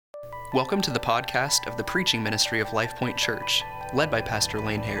Welcome to the podcast of the preaching ministry of Life Point Church, led by Pastor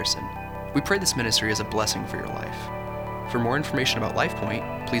Lane Harrison. We pray this ministry is a blessing for your life. For more information about Life Point,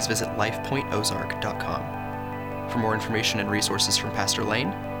 please visit lifepointozark.com. For more information and resources from Pastor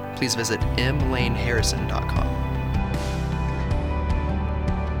Lane, please visit mlaneharrison.com.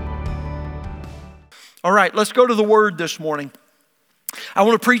 All right, let's go to the Word this morning. I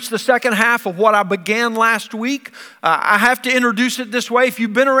want to preach the second half of what I began last week. I have to introduce it this way. If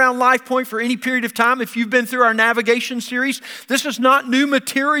you've been around Life Point for any period of time, if you've been through our navigation series, this is not new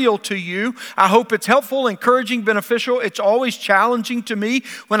material to you. I hope it's helpful, encouraging, beneficial. It's always challenging to me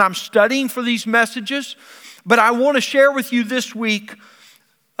when I'm studying for these messages. But I want to share with you this week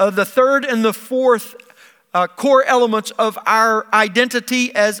the third and the fourth core elements of our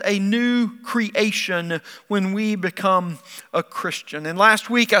identity as a new creation when we become a Christian. And last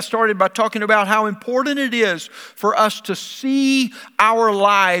week I started by talking about how important it is for us to see our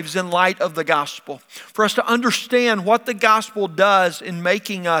lives in light of the gospel, for us to understand what the gospel does in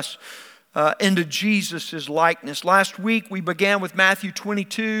making us into Jesus' likeness. Last week we began with Matthew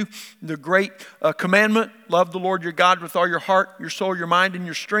 22, the great commandment, love the Lord your God with all your heart, your soul, your mind, and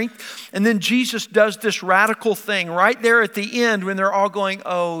your strength. And then Jesus does this radical thing right there at the end when they're all going,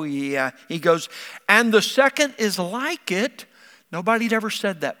 oh yeah. He goes, and the second is like it. Nobody'd ever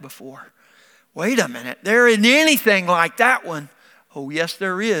said that before. Wait a minute, there isn't anything like that one. Oh yes,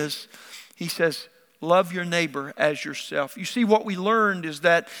 there is. He says, love your neighbor as yourself. You see, what we learned is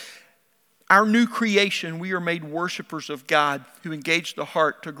that our new creation, we are made worshipers of God who engage the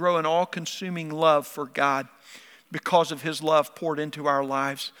heart to grow in all-consuming love for God because of His love poured into our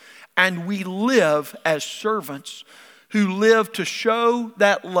lives. And we live as servants who live to show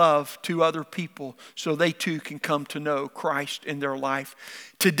that love to other people so they too can come to know Christ in their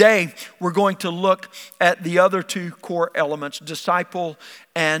life. Today, we're going to look at the other two core elements, disciple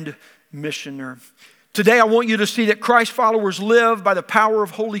and missioner. Today, I want you to see that Christ followers live by the power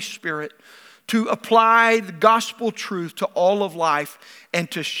of Holy Spirit to apply the gospel truth to all of life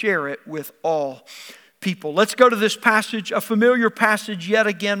and to share it with all people. Let's go to this passage, a familiar passage yet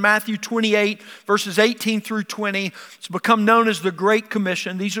again, Matthew 28, verses 18 through 20. It's become known as the Great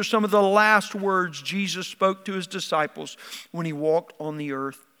Commission. These are some of the last words Jesus spoke to His disciples when He walked on the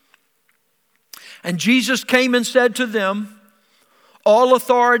earth. And Jesus came and said to them, all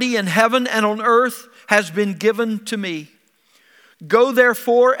authority in heaven and on earth has been given to me. Go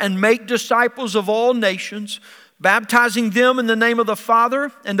therefore and make disciples of all nations, baptizing them in the name of the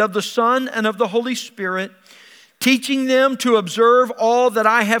Father and of the Son and of the Holy Spirit, teaching them to observe all that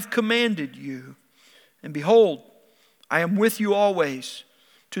I have commanded you. And behold, I am with you always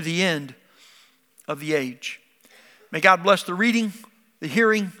to the end of the age. May God bless the reading, the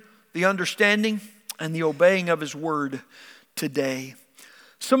hearing, the understanding, and the obeying of His word today.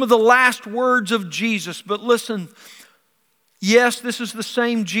 Some of the last words of Jesus, but listen, yes, this is the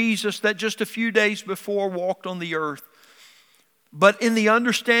same Jesus that just a few days before walked on the earth. But in the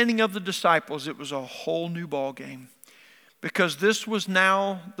understanding of the disciples, it was a whole new ballgame. Because this was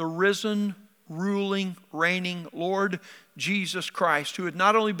now the risen, ruling, reigning Lord Jesus Christ, who had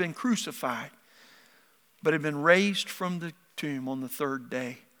not only been crucified, but had been raised from the tomb on the third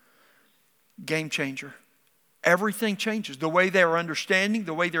day. Game changer. Everything changes. The way they are understanding,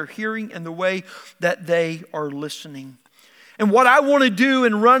 the way they're hearing, and the way that they are listening. And what I want to do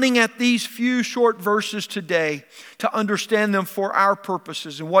in running at these few short verses today to understand them for our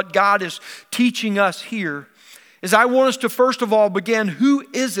purposes and what God is teaching us here is I want us to first of all begin, who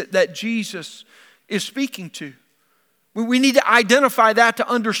is it that Jesus is speaking to? We need to identify that to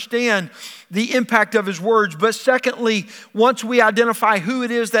understand the impact of His words. But secondly, once we identify who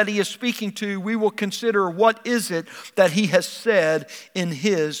it is that He is speaking to, we will consider what is it that He has said in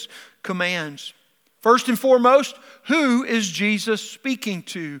His commands. First and foremost, who is Jesus speaking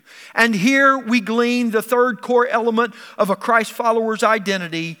to? And here we glean the third core element of a Christ follower's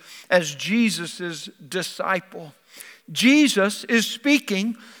identity as Jesus' disciple. Jesus is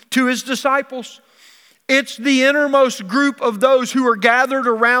speaking to His disciples. It's the innermost group of those who are gathered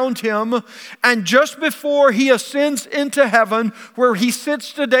around Him. And just before He ascends into heaven, where He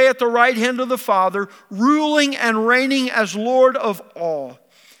sits today at the right hand of the Father, ruling and reigning as Lord of all,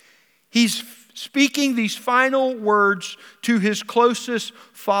 He's speaking these final words to His closest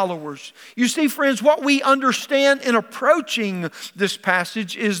followers. You see, friends, what we understand in approaching this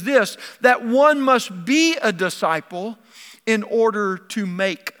passage is this, that one must be a disciple in order to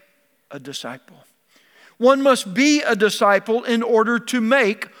make a disciple. One must be a disciple in order to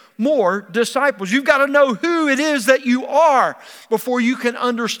make more disciples. You've got to know who it is that you are before you can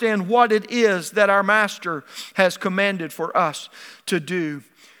understand what it is that our Master has commanded for us to do.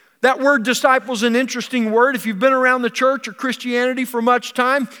 That word disciple is an interesting word. If you've been around the church or Christianity for much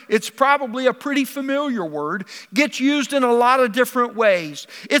time, it's probably a pretty familiar word. Gets used in a lot of different ways.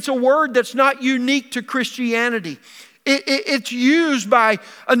 It's a word that's not unique to Christianity. It's used by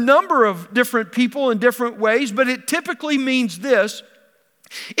a number of different people in different ways, but it typically means this.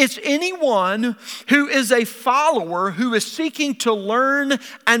 It's anyone who is a follower who is seeking to learn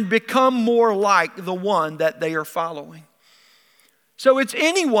and become more like the one that they are following. So it's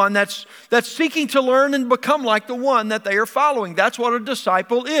anyone that's seeking to learn and become like the one that they are following. That's what a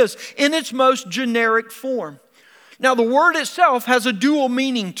disciple is in its most generic form. Now, the word itself has a dual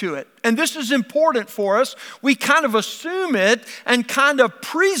meaning to it, and this is important for us. We kind of assume it and kind of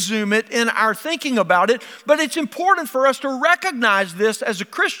presume it in our thinking about it, but it's important for us to recognize this as a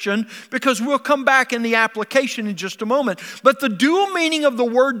Christian because we'll come back in the application in just a moment. But the dual meaning of the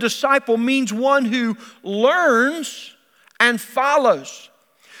word disciple means one who learns and follows.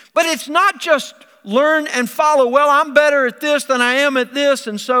 But it's not just learn and follow. Well, I'm better at this than I am at this,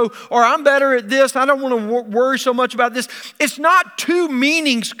 and so, or I'm better at this. I don't want to worry so much about this. It's not two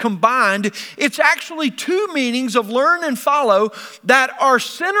meanings combined. It's actually two meanings of learn and follow that are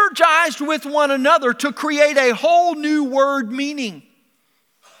synergized with one another to create a whole new word meaning.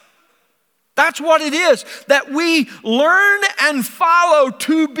 That's what it is, that we learn and follow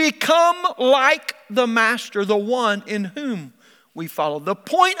to become like the Master, the one in whom we follow. The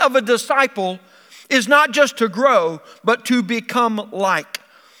point of a disciple is not just to grow, but to become like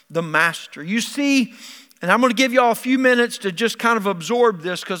the Master. You see, and I'm going to give you all a few minutes to just kind of absorb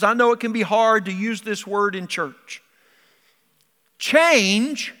this because I know it can be hard to use this word in church.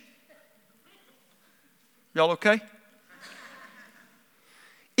 Change, y'all okay?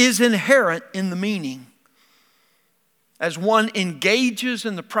 Is inherent in the meaning as one engages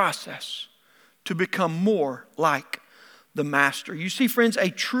in the process to become more like the Master. You see, friends, a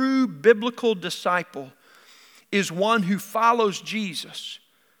true biblical disciple is one who follows Jesus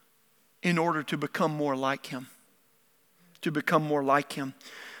in order to become more like Him. To become more like Him.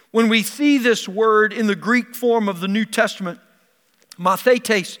 When we see this word in the Greek form of the New Testament,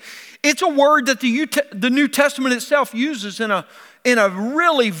 mathetes, it's a word that the New Testament itself uses in a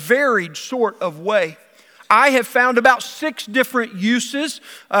really varied sort of way. I have found about 6 different uses.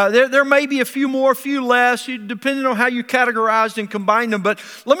 There may be a few more, a few less, depending on how you categorize and combine them. But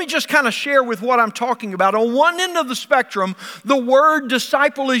let me just kind of share with what I'm talking about. On one end of the spectrum, the word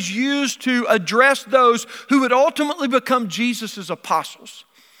disciple is used to address those who would ultimately become Jesus' apostles.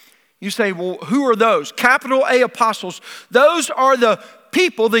 You say, well, who are those? Capital A apostles. Those are the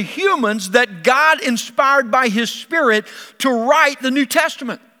people, the humans that God inspired by His Spirit to write the New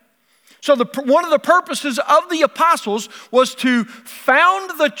Testament. So one of the purposes of the apostles was to found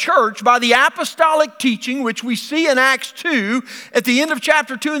the church by the apostolic teaching, which we see in Acts 2. At the end of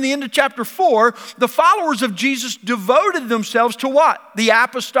chapter 2 and the end of chapter 4, the followers of Jesus devoted themselves to what? The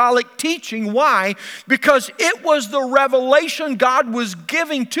apostolic teaching. Why? Because it was the revelation God was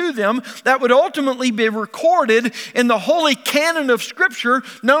giving to them that would ultimately be recorded in the holy canon of Scripture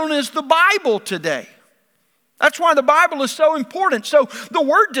known as the Bible today. That's why the Bible is so important. So the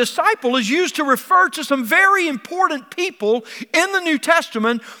word disciple is used to refer to some very important people in the New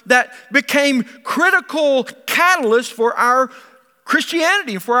Testament that became critical catalysts for our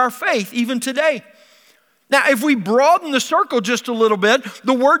Christianity and for our faith even today. Now, if we broaden the circle just a little bit,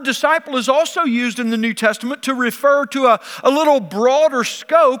 the word disciple is also used in the New Testament to refer to a little broader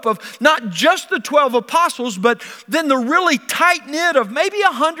scope of not just the 12 apostles, but then the really tight-knit of maybe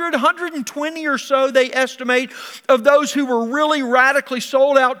 100, 120 or so, they estimate, of those who were really radically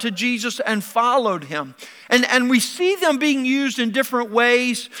sold out to Jesus and followed Him. And we see them being used in different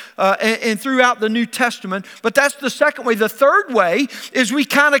ways and throughout the New Testament. But that's the second way. The third way is we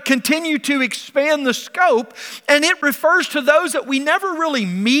kind of continue to expand the scope. And it refers to those that we never really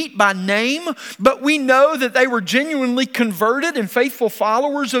meet by name, but we know that they were genuinely converted and faithful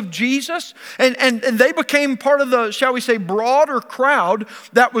followers of Jesus. And they became part of the, shall we say, broader crowd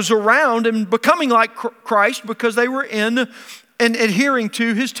that was around and becoming like Christ because they were in and adhering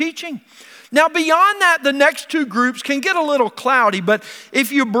to His teaching. Now, beyond that, the next two groups can get a little cloudy, but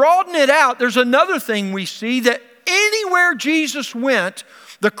if you broaden it out, there's another thing we see, that anywhere Jesus went,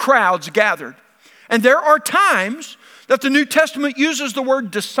 the crowds gathered. And there are times that the New Testament uses the word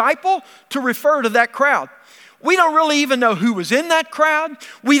disciple to refer to that crowd. We don't really even know who was in that crowd.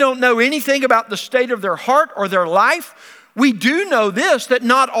 We don't know anything about the state of their heart or their life. We do know this, that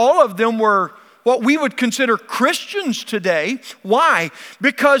not all of them were what we would consider Christians today. Why?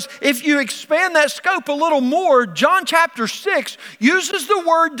 Because if you expand that scope a little more, John chapter 6 uses the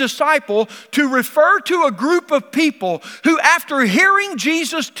word disciple to refer to a group of people who, after hearing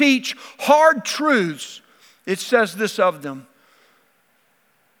Jesus teach hard truths, it says this of them.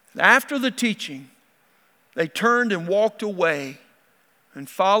 After the teaching, they turned and walked away and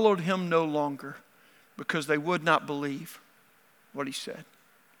followed him no longer because they would not believe what he said.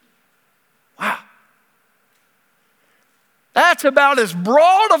 Wow. That's about as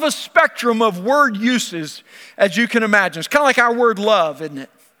broad of a spectrum of word uses as you can imagine. It's kind of like our word love, isn't it?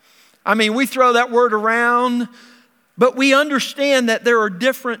 I mean, we throw that word around, but we understand that there are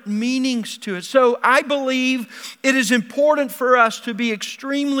different meanings to it. So I believe it is important for us to be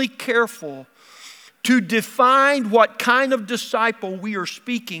extremely careful to define what kind of disciple we are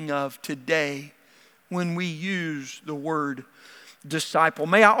speaking of today when we use the word disciple.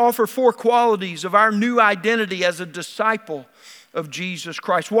 May I offer 4 qualities of our new identity as a disciple of Jesus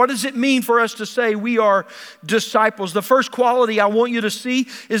Christ. What does it mean for us to say we are disciples? The first quality I want you to see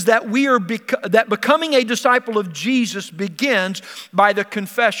is that that becoming a disciple of Jesus begins by the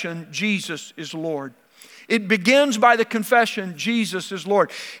confession, Jesus is Lord. It begins by the confession, Jesus is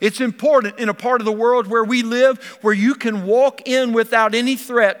Lord. It's important in a part of the world where we live, where you can walk in without any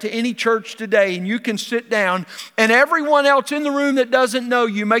threat to any church today, and you can sit down, and everyone else in the room that doesn't know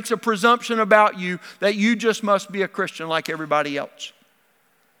you makes a presumption about you that you just must be a Christian like everybody else.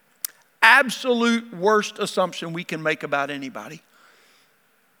 Absolute worst assumption we can make about anybody.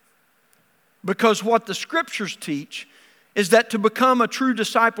 Because what the scriptures teach is that to become a true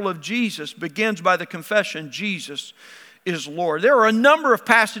disciple of Jesus begins by the confession, Jesus is Lord. There are a number of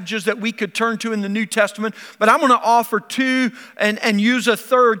passages that we could turn to in the New Testament, but I'm going to offer 2 and use a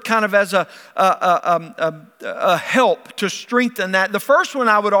third kind of as a help to strengthen that. The first one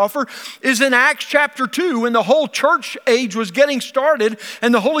I would offer is in Acts chapter 2, when the whole church age was getting started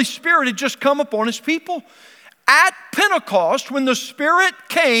and the Holy Spirit had just come upon his people. At Pentecost, when the Spirit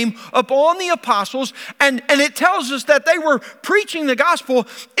came upon the apostles, and it tells us that they were preaching the gospel,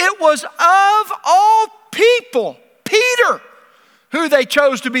 it was of all people, Peter, who they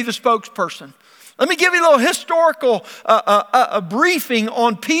chose to be the spokesperson. Let me give you a little historical briefing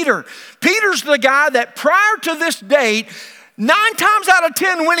on Peter. Peter's the guy that prior to this date, 9 times out of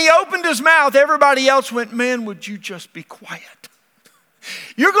 10, when he opened his mouth, everybody else went, man, would you just be quiet?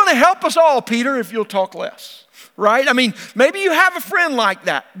 You're going to help us all, Peter, if you'll talk less. Right? I mean, maybe you have a friend like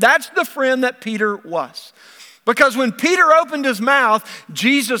that. That's the friend that Peter was. Because when Peter opened his mouth,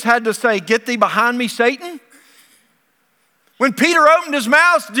 Jesus had to say, get thee behind me, Satan. When Peter opened his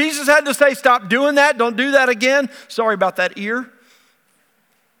mouth, Jesus had to say, stop doing that. Don't do that again. Sorry about that ear.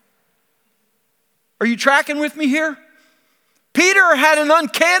 Are you tracking with me here? Peter had an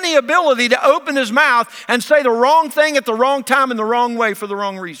uncanny ability to open his mouth and say the wrong thing at the wrong time in the wrong way for the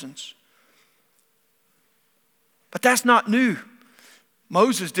wrong reasons. But that's not new.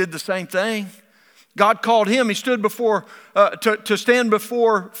 Moses did the same thing. God called him. He stood before, to stand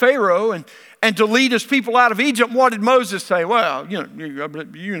before Pharaoh and to lead his people out of Egypt. What did Moses say? Well, you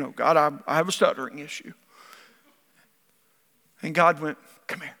know, God, I have a stuttering issue. And God went,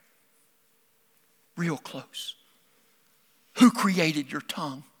 come here. Real close. Who created your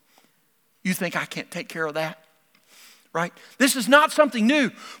tongue? You think I can't take care of that? Right? This is not something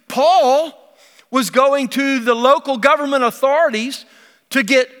new. Paul was going to the local government authorities to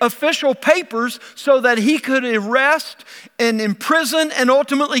get official papers so that he could arrest and imprison and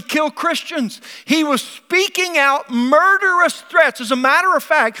ultimately kill Christians. He was speaking out murderous threats. As a matter of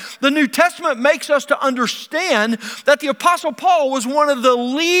fact, the New Testament makes us to understand that the Apostle Paul was one of the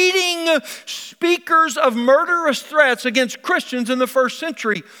leading speakers of murderous threats against Christians in the first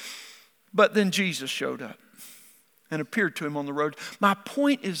century. But then Jesus showed up and appeared to him on the road. My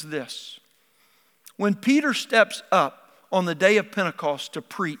point is this. When Peter steps up on the day of Pentecost to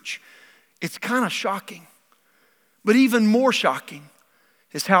preach, it's kind of shocking. But even more shocking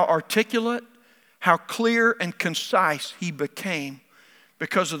is how articulate, how clear and concise he became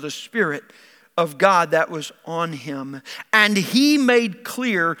because of the Spirit of God that was on him. And he made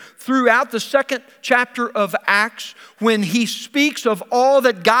clear throughout the 2nd chapter of Acts, when he speaks of all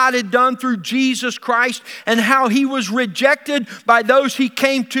that God had done through Jesus Christ and how he was rejected by those he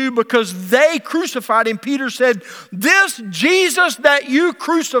came to because they crucified him. Peter said, this Jesus that you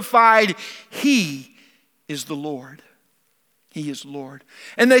crucified, he is the Lord. He is Lord.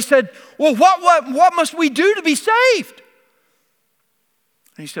 And they said, well, what must we do to be saved?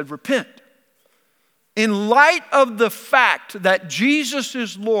 And he said, repent. In light of the fact that Jesus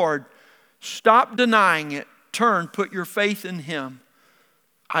is Lord, stop denying it. Turn, put your faith in him.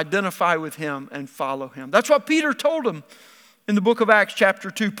 identify with him and follow him. That's what Peter told him in the book of Acts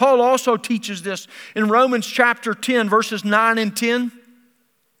chapter 2. Paul also teaches this in Romans chapter 10, verses 9 and 10.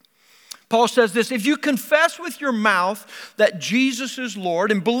 Paul says this, if you confess with your mouth that Jesus is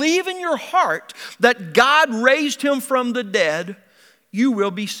Lord and believe in your heart that God raised him from the dead, you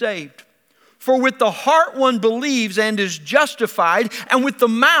will be saved. For with the heart one believes and is justified, and with the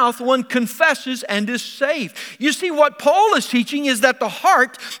mouth one confesses and is saved. You see, what Paul is teaching is that the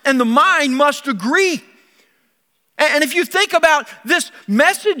heart and the mind must agree. And if you think about this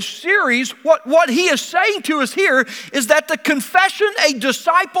message series, what he is saying to us here is that the confession a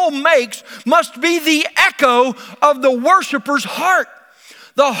disciple makes must be the echo of the worshiper's heart.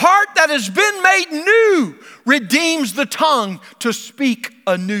 The heart that has been made new redeems the tongue to speak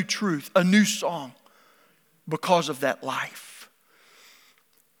a new truth, a new song, because of that life.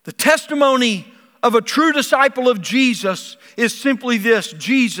 The testimony of a true disciple of Jesus is simply this: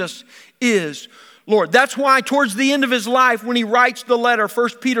 Jesus is Lord. That's why towards the end of his life, when he writes the letter, 1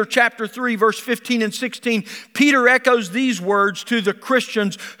 Peter chapter 3, verse 15 and 16, Peter echoes these words to the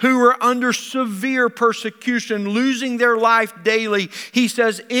Christians who were under severe persecution, losing their life daily. He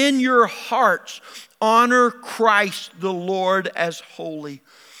says, in your hearts, honor Christ the Lord as holy.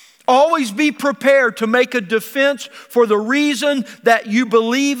 Always be prepared to make a defense for the reason that you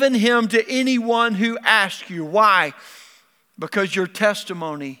believe in him to anyone who asks you. Why? Because your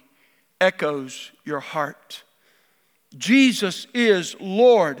testimony echoes your heart. Jesus is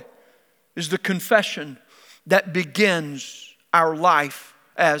Lord is the confession that begins our life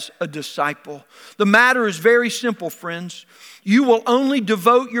as a disciple. The matter is very simple, friends. You will only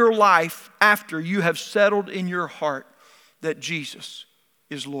devote your life after you have settled in your heart that Jesus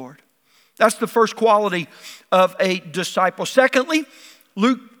is Lord. That's the first quality of a disciple. Secondly,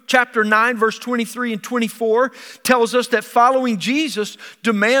 Luke chapter 9, verse 23 and 24 tells us that following Jesus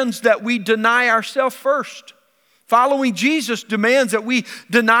demands that we deny ourselves first. Following Jesus demands that we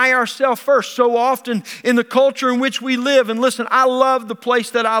deny ourselves first. So often in the culture in which we live, and listen, I love the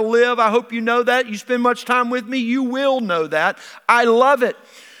place that I live. I hope you know that. You spend much time with me, you will know that. I love it.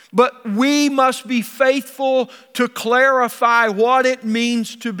 But we must be faithful to clarify what it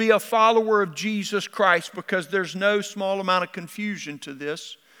means to be a follower of Jesus Christ, because there's no small amount of confusion to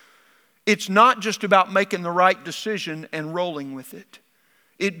this. It's not just about making the right decision and rolling with it.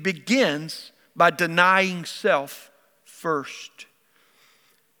 It begins by denying self first.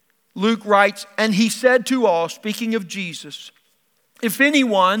 Luke writes, and he said to all, speaking of Jesus, if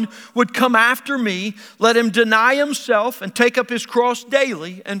anyone would come after me, let him deny himself and take up his cross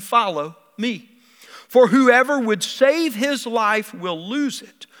daily and follow me. For whoever would save his life will lose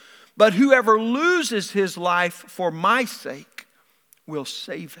it, but whoever loses his life for my sake will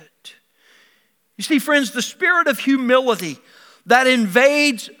save it. You see, friends, the spirit of humility that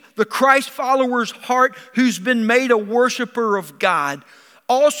invades the Christ follower's heart who's been made a worshiper of God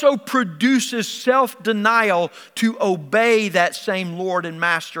also produces self-denial to obey that same Lord and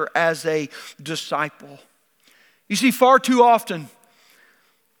Master as a disciple. You see, far too often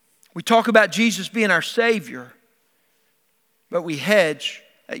we talk about Jesus being our Savior, but we hedge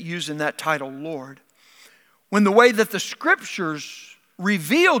at using that title Lord, when the way that the Scriptures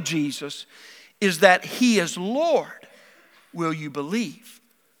reveal Jesus is that he is Lord. Will you believe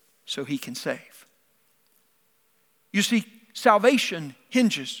so he can save? You see, salvation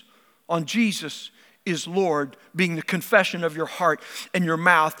hinges on Jesus is Lord being the confession of your heart and your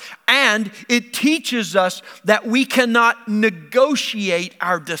mouth. And it teaches us that we cannot negotiate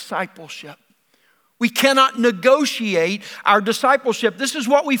our discipleship. We cannot negotiate our discipleship. This is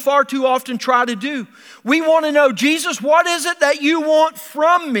what we far too often try to do. We want to know, Jesus, what is it that you want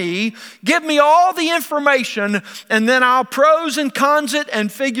from me? Give me all the information, and then I'll pros and cons it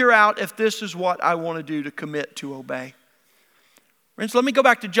and figure out if this is what I want to do to commit to obey. Friends, let me go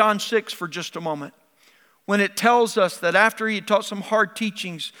back to John 6 for just a moment, when it tells us that after he had taught some hard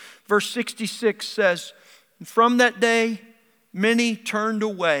teachings, verse 66 says, from that day, many turned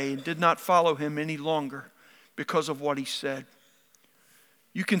away and did not follow him any longer because of what he said.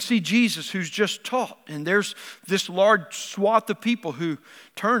 You can see Jesus who's just taught, and there's this large swath of people who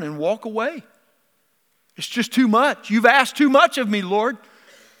turn and walk away. It's just too much. You've asked too much of me, Lord.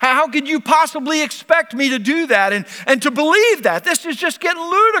 How could you possibly expect me to do that and to believe that? This is just getting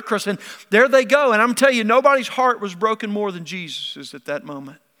ludicrous. And there they go. And I'm telling you, nobody's heart was broken more than Jesus's at that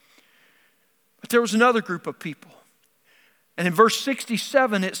moment. But there was another group of people. And in verse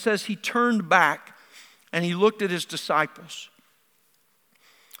 67, it says he turned back and he looked at his disciples.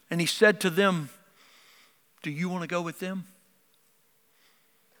 And he said to them, do you want to go with them?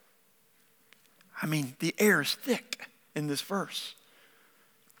 I mean, the air is thick in this verse.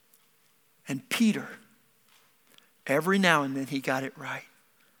 And Peter, every now and then he got it right.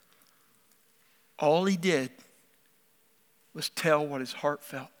 All he did was tell what his heart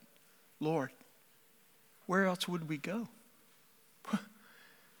felt. Lord, where else would we go?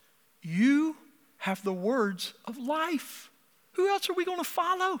 You have the words of life. Who else are we going to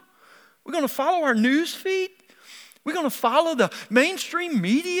follow? We're going to follow our news feed? We're going to follow the mainstream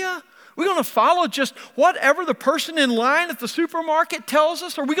media? We're going to follow just whatever the person in line at the supermarket tells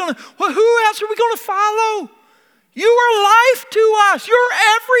us? Who else are we going to follow? You are life to us. You're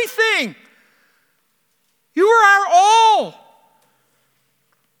everything. You are our all.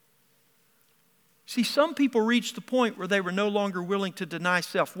 See, some people reached the point where they were no longer willing to deny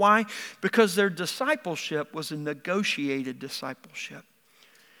self. Why? Because their discipleship was a negotiated discipleship.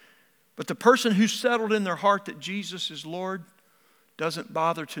 But the person who settled in their heart that Jesus is Lord doesn't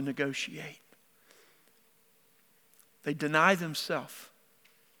bother to negotiate. They deny themselves.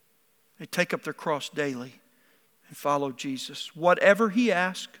 They take up their cross daily and follow Jesus. Whatever he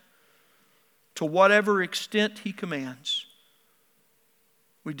asks, to whatever extent he commands,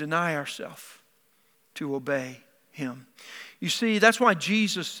 we deny ourselves to obey him. You see, that's why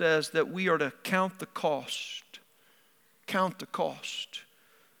Jesus says that we are to count the cost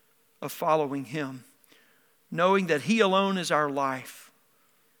of following him, knowing that he alone is our life.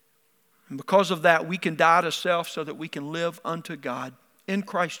 And because of that, we can die to self so that we can live unto God in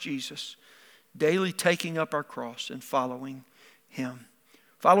Christ Jesus, daily taking up our cross and following him.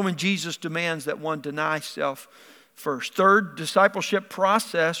 Following Jesus demands that one deny self first. Third, discipleship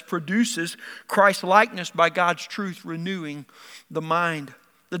process produces Christ-likeness by God's truth renewing the mind.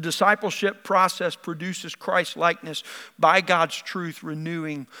 The discipleship process produces Christ-likeness by God's truth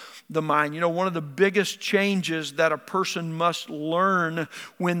renewing the mind. You know, one of the biggest changes that a person must learn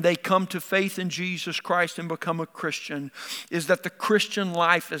when they come to faith in Jesus Christ and become a Christian is that the Christian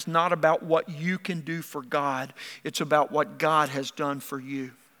life is not about what you can do for God. It's about what God has done for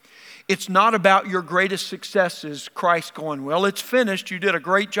you. It's not about your greatest successes, Christ going, well, it's finished, you did a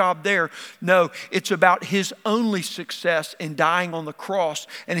great job there. No, it's about his only success in dying on the cross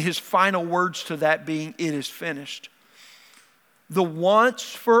and his final words to that being, it is finished. The once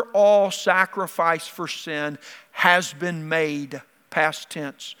for all sacrifice for sin has been made, past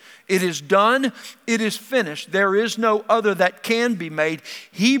tense. It is done, it is finished. There is no other that can be made.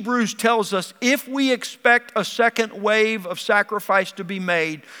 Hebrews tells us if we expect a second wave of sacrifice to be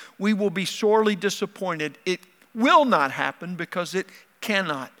made, we will be sorely disappointed. It will not happen because it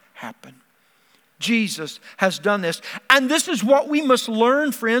cannot happen. Jesus has done this. And this is what we must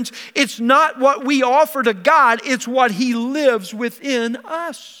learn, friends. It's not what we offer to God, it's what he lives within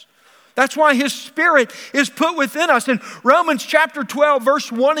us. That's why his Spirit is put within us. And Romans chapter 12, verse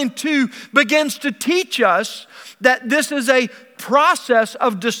 1 and 2 begins to teach us that this is a process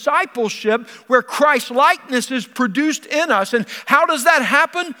of discipleship where Christ-likeness is produced in us. And how does that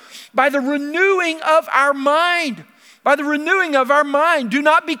happen? By the renewing of our mind. By the renewing of our mind. Do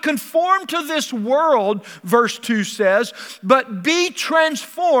not be conformed to this world, verse 2 says, but be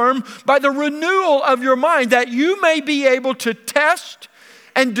transformed by the renewal of your mind, that you may be able to test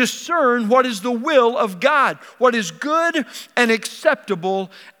and discern what is the will of God, what is good and acceptable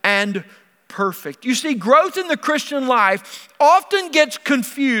and perfect. You see, growth in the Christian life often gets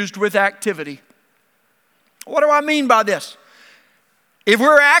confused with activity. What do I mean by this? If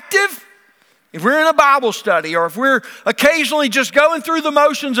we're active, if we're in a Bible study, or if we're occasionally just going through the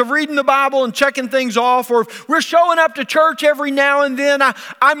motions of reading the Bible and checking things off, or if we're showing up to church every now and then,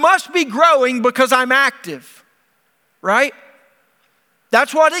 I must be growing because I'm active, right?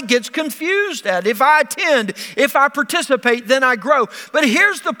 That's what it gets confused at. If I attend, if I participate, then I grow. But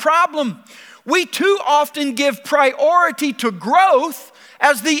here's the problem. We too often give priority to growth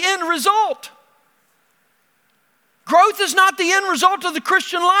as the end result. Growth is not the end result of the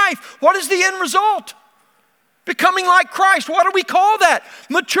Christian life. What is the end result? Becoming like Christ. What do we call that?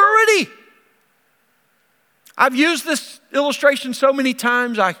 Maturity. I've used this illustration so many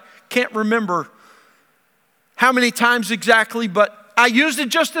times, I can't remember how many times exactly, but I used it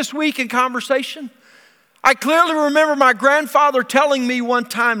just this week in conversation. I clearly remember my grandfather telling me one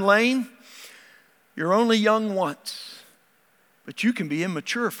time, Lane, you're only young once, but you can be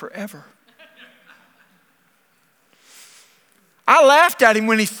immature forever. I laughed at him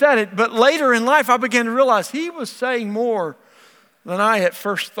when he said it, but later in life I began to realize he was saying more than I at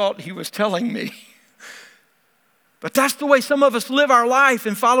first thought he was telling me. But that's the way some of us live our life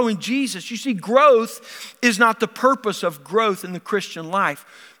in following Jesus. You see, growth is not the purpose of growth in the Christian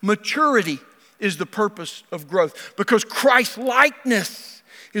life. Maturity is the purpose of growth because Christ-likeness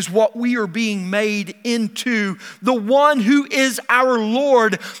is what we are being made into. The one who is our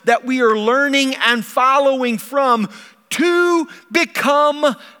Lord that we are learning and following from to become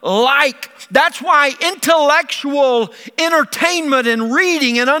like. That's why intellectual entertainment and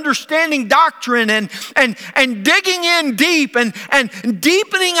reading and understanding doctrine and digging in deep and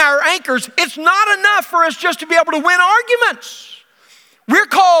deepening our anchors, it's not enough for us just to be able to win arguments. We're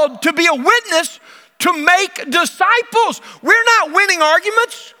called to be a witness to make disciples. We're not winning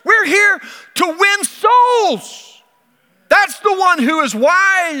arguments. We're here to win souls. That's the one who is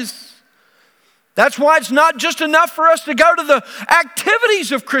wise. That's why it's not just enough for us to go to the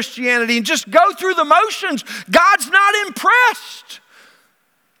activities of Christianity and just go through the motions. God's not impressed.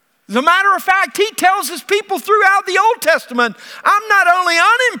 As a matter of fact, He tells His people throughout the Old Testament, I'm not only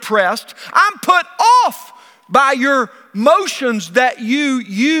unimpressed, I'm put off by your motions that you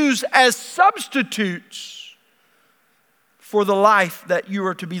use as substitutes for the life that you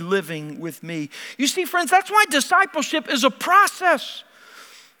are to be living with me. You see, friends, that's why discipleship is a process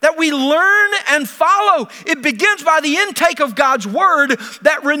that we learn and follow. It begins by the intake of God's word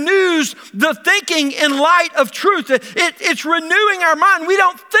that renews the thinking in light of truth. It's renewing our mind. We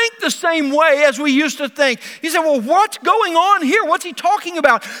don't think the same way as we used to think. You say, well, what's going on here? What's he talking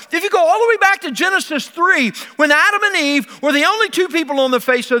about? If you go all the way back to Genesis 3, when Adam and Eve were the only two people on the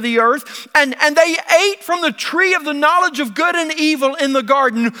face of the earth, and they ate from the tree of the knowledge of good and evil in the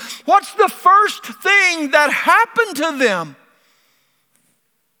garden, what's the first thing that happened to them?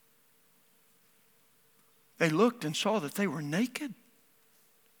 They looked and saw that they were naked.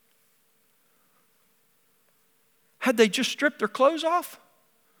 Had they just stripped their clothes off?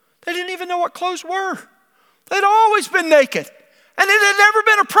 They didn't even know what clothes were. They'd always been naked. And it had never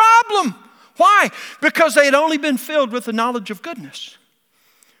been a problem. Why? Because they had only been filled with the knowledge of goodness.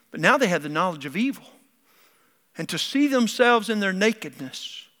 But now they had the knowledge of evil. And to see themselves in their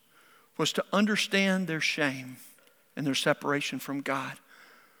nakedness was to understand their shame and their separation from God.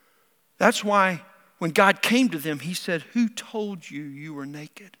 That's why when God came to them, He said, who told you you were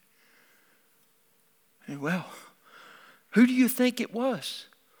naked? And well, who do you think it was?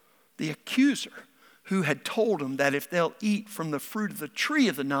 The accuser who had told them that if they'll eat from the fruit of the tree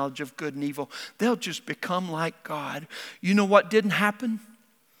of the knowledge of good and evil, they'll just become like God. You know what didn't happen?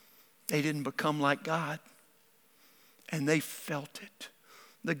 They didn't become like God. And they felt it.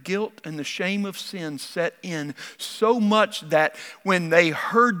 The guilt and the shame of sin set in so much that when they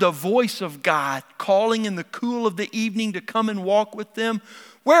heard the voice of God calling in the cool of the evening to come and walk with them,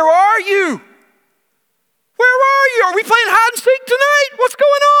 where are you? Where are you? Are we playing hide and seek tonight? What's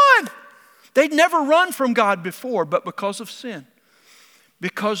going on? They'd never run from God before, but because of sin,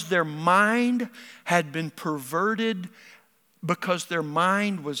 because their mind had been perverted, because their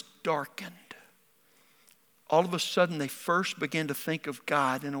mind was darkened, all of a sudden, they first began to think of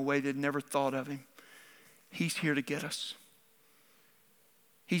God in a way they'd never thought of Him. He's here to get us.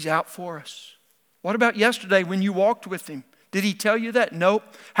 He's out for us. What about yesterday when you walked with Him? Did He tell you that? Nope.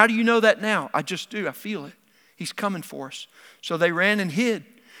 How do you know that now? I just do. I feel it. He's coming for us. So they ran and hid.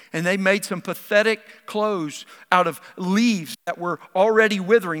 And they made some pathetic clothes out of leaves that were already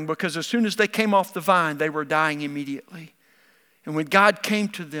withering, because as soon as they came off the vine, they were dying immediately. And when God came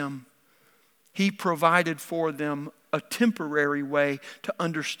to them, He provided for them a temporary way to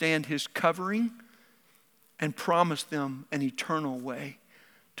understand His covering and promised them an eternal way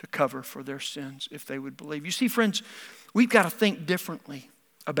to cover for their sins if they would believe. You see, friends, we've got to think differently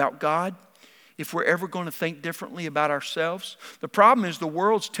about God if we're ever going to think differently about ourselves. The problem is the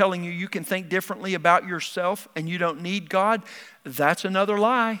world's telling you can think differently about yourself and you don't need God. That's another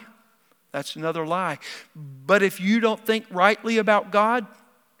lie. That's another lie. But if you don't think rightly about God,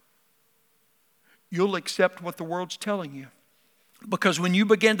 you'll accept what the world's telling you. Because when you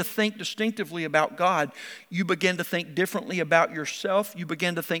begin to think distinctively about God, you begin to think differently about yourself. You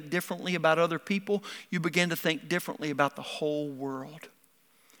begin to think differently about other people. You begin to think differently about the whole world.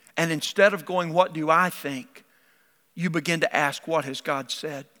 And instead of going, what do I think? You begin to ask, what has God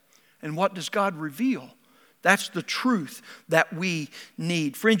said? And what does God reveal? That's the truth that we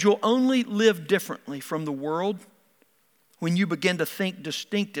need. Friends, you'll only live differently from the world when you begin to think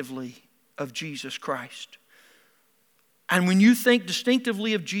distinctively of Jesus Christ. And when you think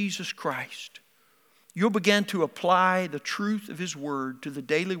distinctively of Jesus Christ, you'll begin to apply the truth of His Word to the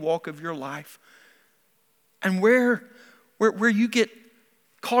daily walk of your life. And where you get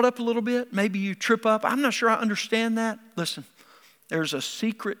caught up a little bit, maybe you trip up, I'm not sure I understand that. Listen, there's a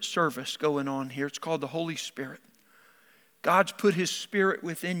secret service going on here. It's called the Holy Spirit. God's put His Spirit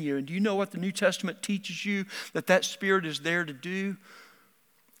within you. And do you know what the New Testament teaches you that Spirit is there to do?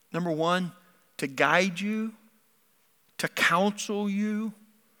 Number one, to guide you, to counsel you,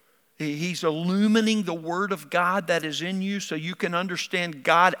 He's illumining the Word of God that is in you so you can understand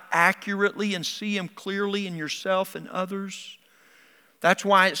God accurately and see Him clearly in yourself and others. That's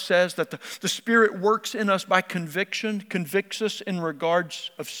why it says that the Spirit works in us by conviction, convicts us in regards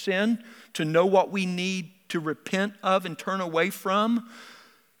of sin, to know what we need to repent of and turn away from,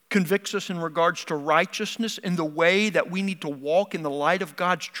 convicts us in regards to righteousness in the way that we need to walk in the light of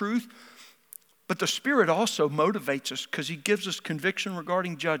God's truth. But the Spirit also motivates us because He gives us conviction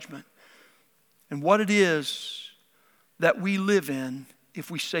regarding judgment and what it is that we live in if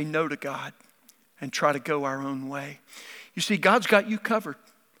we say no to God and try to go our own way. You see, God's got you covered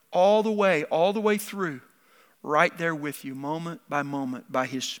all the way through, right there with you, moment by moment, by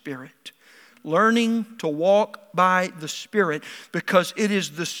His Spirit. Learning to walk by the Spirit, because it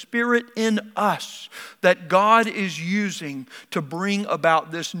is the Spirit in us that God is using to bring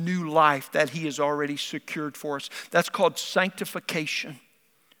about this new life that He has already secured for us. That's called sanctification.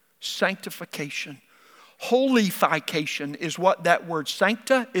 Sanctification. Holification is what that word,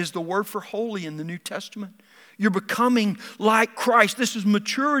 sancta, is the word for holy in the New Testament. You're becoming like Christ. This is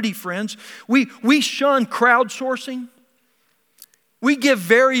maturity, friends. We shun crowdsourcing. We give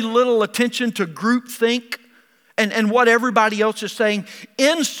very little attention to groupthink and what everybody else is saying,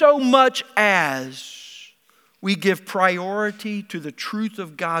 in so much as we give priority to the truth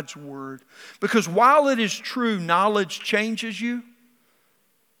of God's Word. Because while it is true, knowledge changes you,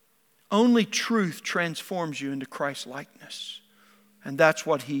 only truth transforms you into Christ-likeness. And that's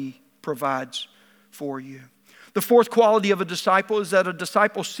what He provides for you. The fourth quality of a disciple is that a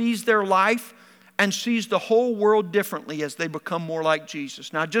disciple sees their life and sees the whole world differently as they become more like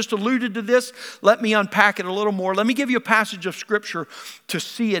Jesus. Now, I just alluded to this. Let me unpack it a little more. Let me give you a passage of Scripture to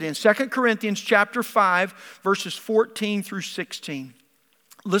see it in. 2 Corinthians chapter 5, verses 14 through 16.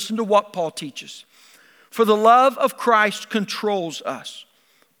 Listen to what Paul teaches. For the love of Christ controls us.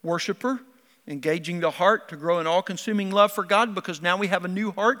 Worshiper, engaging the heart to grow in all-consuming love for God, because now we have a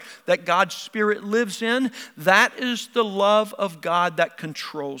new heart that God's Spirit lives in. That is the love of God that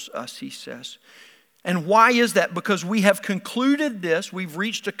controls us, he says. And why is that? Because we have concluded this. We've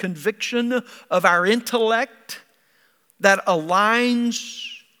reached a conviction of our intellect that aligns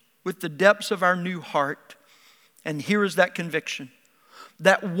with the depths of our new heart. And here is that conviction.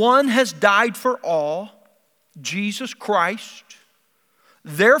 That one has died for all, Jesus Christ.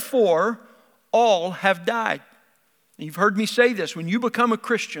 Therefore, all have died. You've heard me say this. When you become a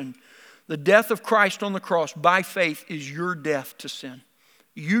Christian, the death of Christ on the cross by faith is your death to sin.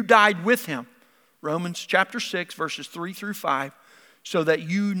 You died with Him. Romans chapter 6, verses 3 through 5, so that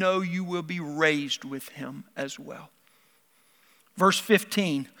you know you will be raised with Him as well. Verse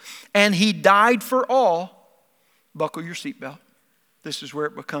 15, and He died for all. Buckle your seatbelt. This is where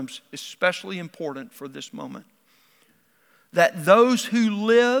it becomes especially important for this moment. That those who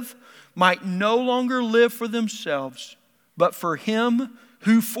live might no longer live for themselves, but for Him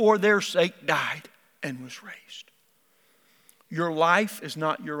who for their sake died and was raised. Your life is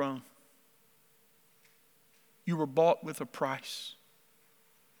not your own. You were bought with a price.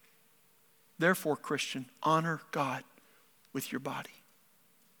 Therefore, Christian, honor God with your body.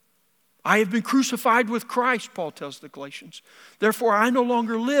 I have been crucified with Christ, Paul tells the Galatians. Therefore, I no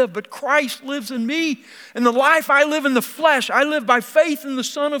longer live, but Christ lives in me. And the life I live in the flesh, I live by faith in the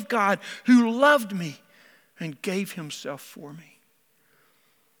Son of God who loved me and gave Himself for me.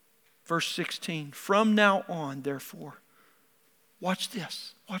 Verse 16, from now on, therefore, watch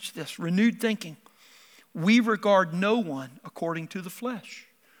this, renewed thinking. We regard no one according to the flesh.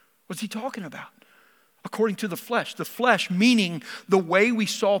 What's he talking about? According to the flesh. The flesh meaning the way we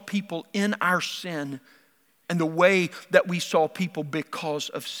saw people in our sin and the way that we saw people because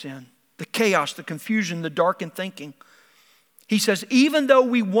of sin. The chaos, the confusion, the darkened thinking. He says, even though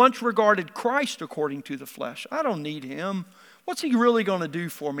we once regarded Christ according to the flesh, I don't need Him. What's He really going to do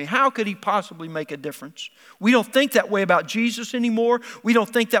for me? How could He possibly make a difference? We don't think that way about Jesus anymore. We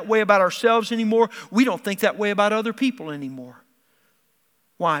don't think that way about ourselves anymore. We don't think that way about other people anymore.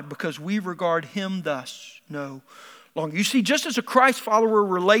 Why? Because we regard Him thus no longer. You see, just as a Christ follower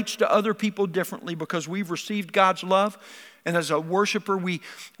relates to other people differently because we've received God's love, and as a worshiper, we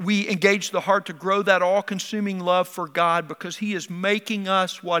engage the heart to grow that all-consuming love for God because He is making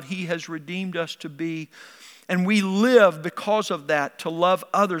us what He has redeemed us to be. And we live because of that to love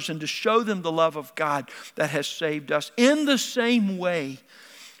others and to show them the love of God that has saved us. In the same way,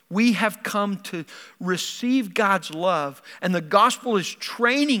 we have come to receive God's love, and the gospel is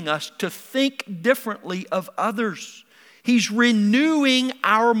training us to think differently of others. He's renewing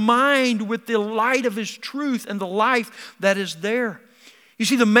our mind with the light of His truth and the life that is there. You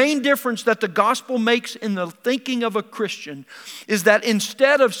see, the main difference that the gospel makes in the thinking of a Christian is that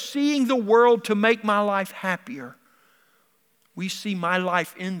instead of seeing the world to make my life happier, we see my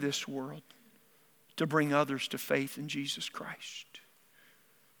life in this world to bring others to faith in Jesus Christ.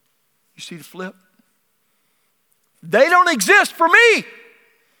 You see the flip? They don't exist for me.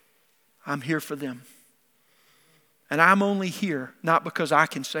 I'm here for them. And I'm only here not because I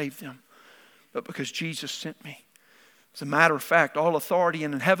can save them, but because Jesus sent me. As a matter of fact, all authority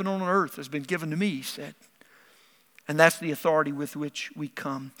in heaven and on earth has been given to me, he said. And that's the authority with which we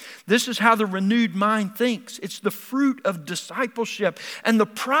come. This is how the renewed mind thinks. It's the fruit of discipleship. And the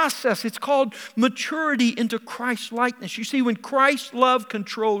process, it's called maturity into Christ's likeness. You see, when Christ's love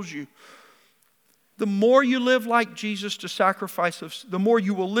controls you, the more you live like Jesus the more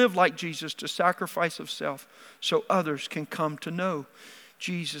you will live like Jesus to sacrifice of self so others can come to know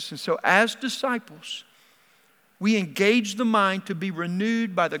Jesus. And so as disciples, we engage the mind to be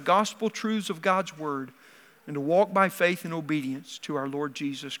renewed by the gospel truths of God's word and to walk by faith and obedience to our Lord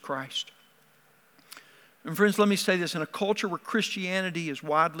Jesus Christ. And friends, let me say this. In a culture where Christianity is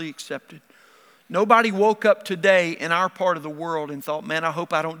widely accepted, nobody woke up today in our part of the world and thought, man, I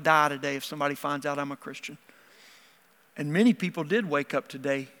hope I don't die today if somebody finds out I'm a Christian. And many people did wake up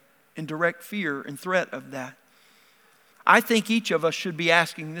today in direct fear and threat of that. I think each of us should be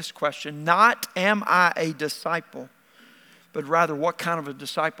asking this question, not am I a disciple, but rather what kind of a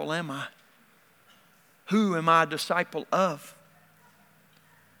disciple am I? Who am I a disciple of?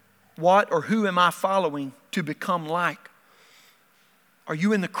 What or who am I following to become like? Are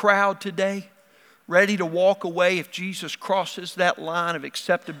you in the crowd today, ready to walk away if Jesus crosses that line of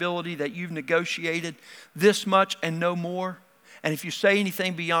acceptability that you've negotiated this much and no more? And if you say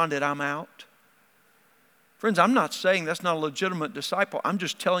anything beyond it, I'm out. Friends, I'm not saying that's not a legitimate disciple. I'm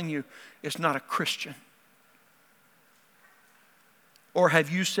just telling you it's not a Christian. Or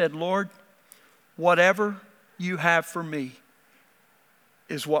have you said, Lord, whatever you have for me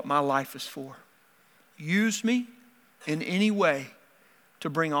is what my life is for. Use me in any way to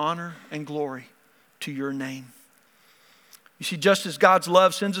bring honor and glory to your name. You see, just as God's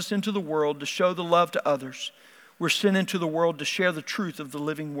love sends us into the world to show the love to others, we're sent into the world to share the truth of the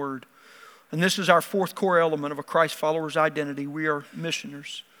living word. And this is our fourth core element of a Christ follower's identity. We are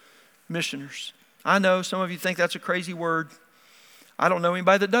missioners. Missioners. I know some of you think that's a crazy word. I don't know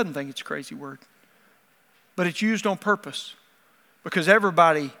anybody that doesn't think it's a crazy word. But it's used on purpose because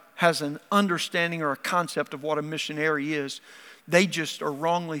everybody has an understanding or a concept of what a missionary is. They just are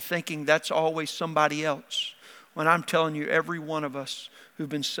wrongly thinking that's always somebody else. When I'm telling you, every one of us who've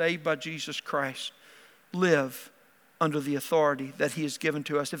been saved by Jesus Christ live under the authority that he has given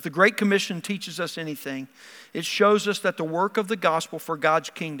to us. If the Great Commission teaches us anything, it shows us that the work of the gospel for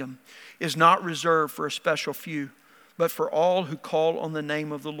God's kingdom is not reserved for a special few, but for all who call on the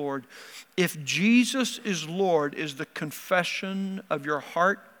name of the Lord. If Jesus is Lord is the confession of your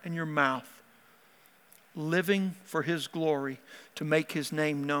heart and your mouth, living for his glory to make his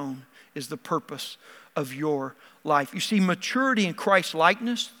name known is the purpose of your life. You see, maturity in Christ's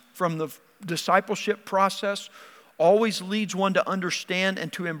likeness from the discipleship process always leads one to understand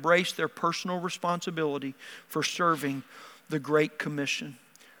and to embrace their personal responsibility for serving the Great Commission.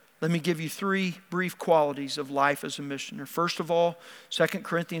 Let me give you three brief qualities of life as a missioner. First of all, 2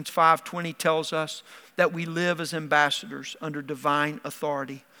 Corinthians 5:20 tells us that we live as ambassadors under divine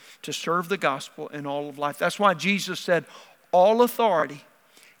authority to serve the gospel in all of life. That's why Jesus said, all authority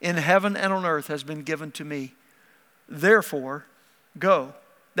in heaven and on earth has been given to me. Therefore, go.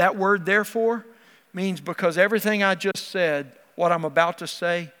 That word therefore means because everything I just said, what I'm about to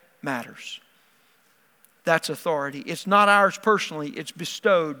say matters. That's authority. It's not ours personally. It's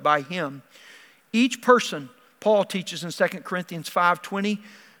bestowed by him. Each person, Paul teaches in 2 Corinthians 5:20,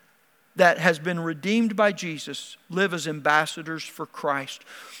 that has been redeemed by Jesus, live as ambassadors for Christ.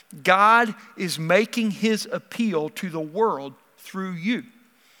 God is making his appeal to the world through you.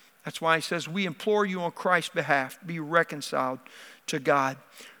 That's why he says, we implore you on Christ's behalf, be reconciled to God.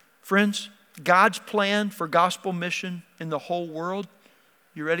 Friends, God's plan for gospel mission in the whole world,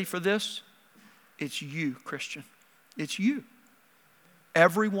 you ready for this? It's you, Christian. It's you.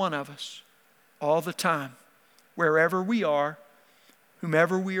 Every one of us, all the time, wherever we are,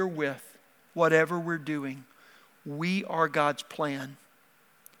 whomever we are with, whatever we're doing, we are God's plan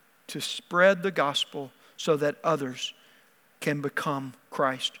to spread the gospel so that others can become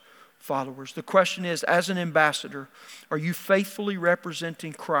Christ followers. The question is, as an ambassador, are you faithfully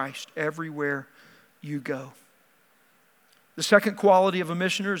representing Christ everywhere you go? The second quality of a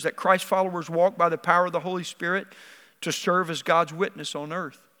missioner is that Christ followers walk by the power of the Holy Spirit to serve as God's witness on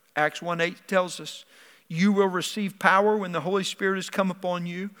earth. Acts 1:8 tells us, You will receive power when the Holy Spirit has come upon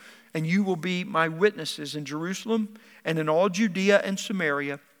you, and you will be my witnesses in Jerusalem and in all Judea and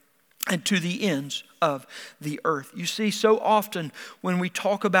Samaria and to the ends of the earth. You see, so often when we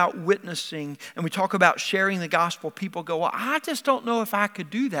talk about witnessing and we talk about sharing the gospel, people go, well, I just don't know if I could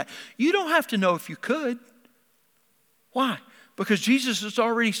do that. You don't have to know if you could. Why? Because Jesus has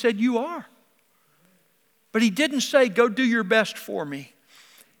already said you are. But he didn't say, go do your best for me.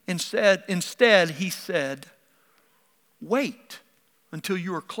 Instead, he said, wait until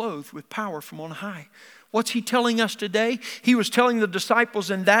you are clothed with power from on high. What's he telling us today? He was telling the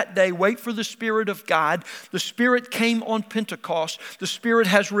disciples in that day, wait for the Spirit of God. The Spirit came on Pentecost. The Spirit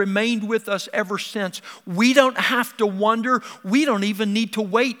has remained with us ever since. We don't have to wonder. We don't even need to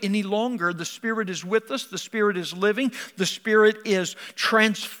wait any longer. The Spirit is with us. The Spirit is living. The Spirit is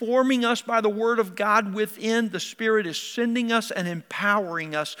transforming us by the Word of God within. The Spirit is sending us and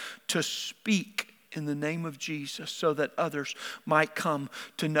empowering us to speak in the name of Jesus so that others might come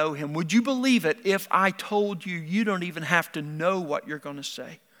to know him. Would you believe it if I told you you don't even have to know what you're going to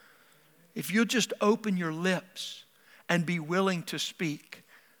say? If you'll just open your lips and be willing to speak,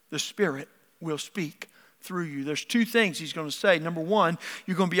 the Spirit will speak through you. There's two things he's going to say. Number one,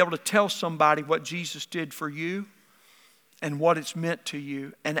 you're going to be able to tell somebody what Jesus did for you and what it's meant to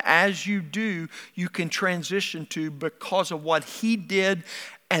you. And as you do, you can transition to, because of what he did,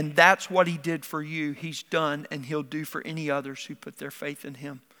 and that's what he did for you, he's done, and he'll do for any others who put their faith in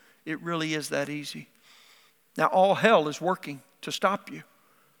him. It really is that easy. Now, all hell is working to stop you.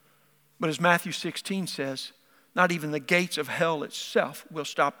 But as Matthew 16 says, not even the gates of hell itself will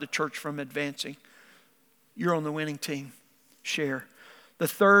stop the church from advancing. You're on the winning team. Share. The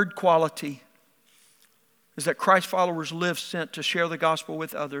third quality is that Christ followers live sent to share the gospel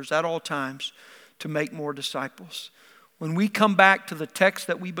with others at all times to make more disciples. When we come back to the text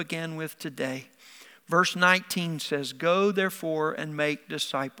that we began with today, verse 19 says, go therefore and make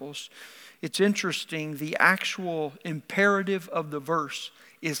disciples. It's interesting, the actual imperative of the verse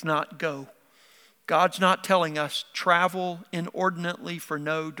is not go. God's not telling us travel inordinately for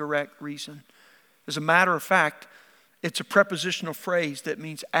no direct reason. As a matter of fact, it's a prepositional phrase that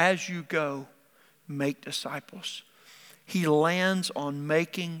means as you go, make disciples. He lands on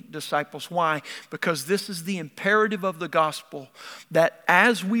making disciples. Why? Because this is the imperative of the gospel, that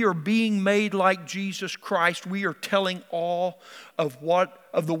as we are being made like Jesus Christ, we are telling all of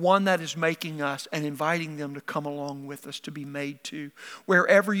the one that is making us and inviting them to come along with us to be made too.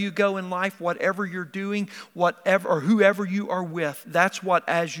 Wherever you go in life, whatever you're doing, whatever or whoever you are with, that's what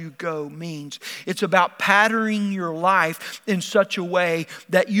as you go means. It's about patterning your life in such a way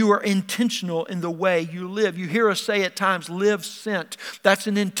that you are intentional in the way you live. You hear us say at times, live sent. That's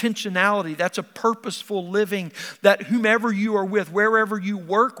an intentionality. That's a purposeful living that whomever you are with, wherever you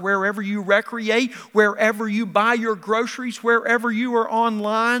work, wherever you recreate, wherever you buy your groceries, wherever you are online,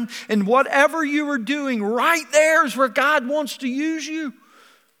 and whatever you are doing, right there is where God wants to use you.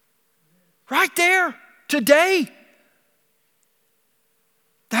 Right there, today.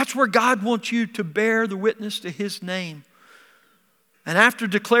 That's where God wants you to bear the witness to his name. And after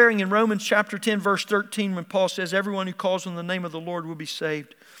declaring in Romans chapter 10, verse 13, when Paul says, everyone who calls on the name of the Lord will be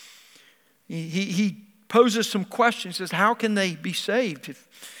saved, he poses some questions. He says, how can they be saved if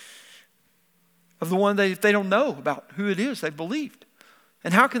the one if they don't know about who it is they've believed?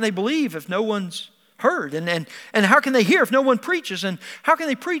 And how can they believe if no one's heard? And how can they hear if no one preaches? And how can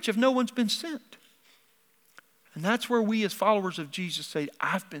they preach if no one's been sent? And that's where we as followers of Jesus say,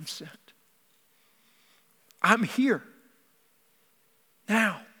 I've been sent. I'm here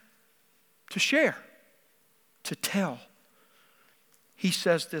now to share, to tell. He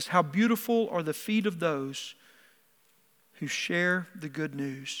says this, how beautiful are the feet of those who share the good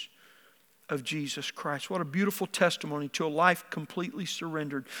news of Jesus Christ. What a beautiful testimony to a life completely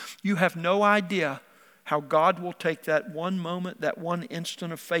surrendered. You have no idea how God will take that one moment, that one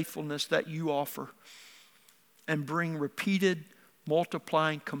instant of faithfulness that you offer and bring repeated,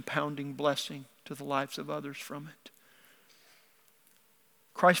 multiplying, compounding blessing to the lives of others from it.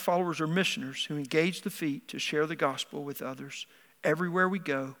 Christ followers are missioners who engage the feet to share the gospel with others everywhere we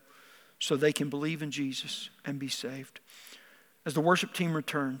go so they can believe in Jesus and be saved. As the worship team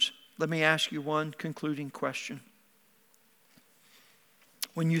returns, let me ask you one concluding question.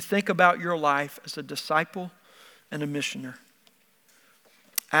 When you think about your life as a disciple and a missioner,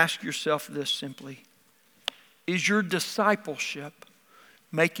 ask yourself this simply. Is your discipleship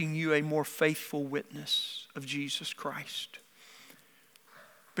making you a more faithful witness of Jesus Christ?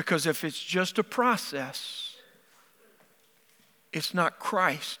 Because if it's just a process, it's not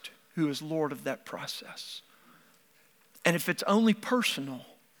Christ who is Lord of that process. And if it's only personal,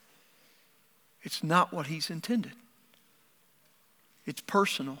 it's not what He's intended. It's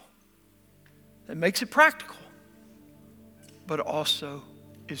personal. It makes it practical, but also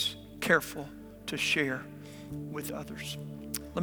is careful to share with others.